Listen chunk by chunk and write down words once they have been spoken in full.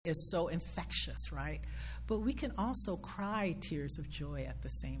is so infectious, right? But we can also cry tears of joy at the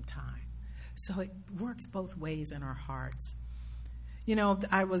same time. So it works both ways in our hearts. You know,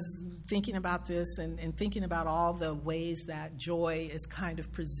 I was thinking about this and thinking about all the ways that joy is kind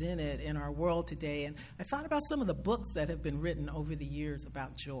of presented in our world today. And I thought about some of the books that have been written over the years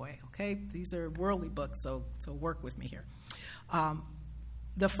about joy, okay? These are worldly books, so work with me here.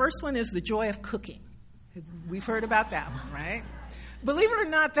 The first one is The Joy of Cooking. We've heard about that one, right? Believe it or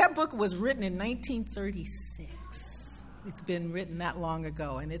not, that book was written in 1936. It's been written that long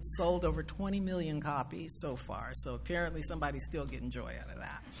ago, and it's sold over 20 million copies so far. So apparently somebody's still getting joy out of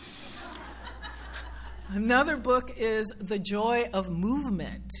that. Another book is The Joy of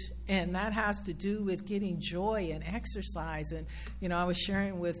Movement, and that has to do with getting joy and exercise. And, you know, I was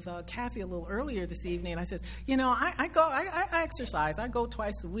sharing with Kathy a little earlier this evening, and I said, you know, I exercise. I go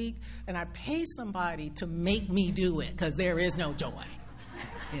twice a week, and I pay somebody to make me do it because there is no joy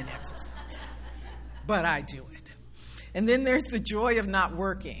in exercise. But I do it. And then there's The Joy of Not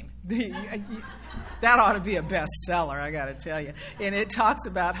Working. That ought to be a bestseller, I got to tell you. And it talks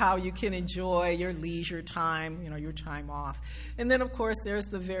about how you can enjoy your leisure time, you know, your time off. And then, of course, there's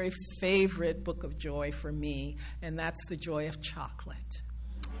the very favorite book of joy for me, and that's The Joy of Chocolate.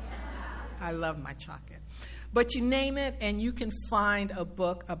 I love my chocolate. But you name it, and you can find a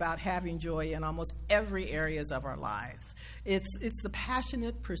book about having joy in almost every areas of our lives. It's the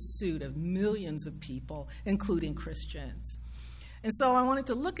passionate pursuit of millions of people, including Christians. And so I wanted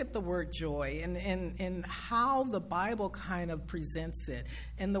to look at the word joy and how the Bible kind of presents it.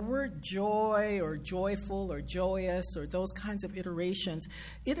 And the word joy or joyful or joyous or those kinds of iterations,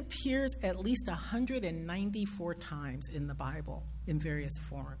 it appears at least 194 times in the Bible in various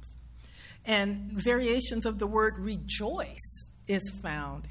forms. And variations of the word rejoice is found